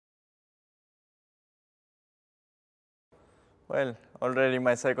Well, already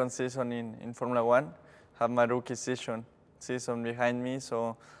my second season in Formula One, have my rookie season behind me,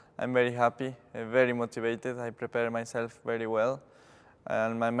 so I'm very happy, very motivated. I prepare myself very well,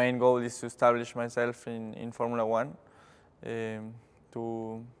 and my main goal is to establish myself in Formula One,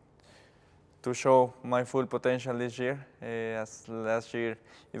 to show my full potential this year. As last year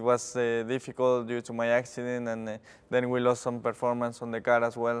it was difficult due to my accident, and then we lost some performance on the car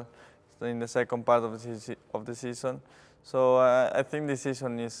as well in the second part of the season. So I think this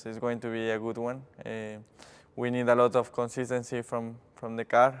season is going to be a good one. We need a lot of consistency from the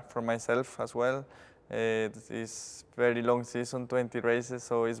car, from myself as well. It's very long season, 20 races,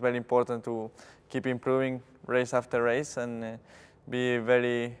 so it's very important to keep improving race after race and be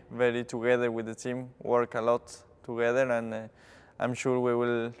very together with the team, work a lot together, and I'm sure we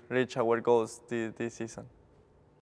will reach our goals this season.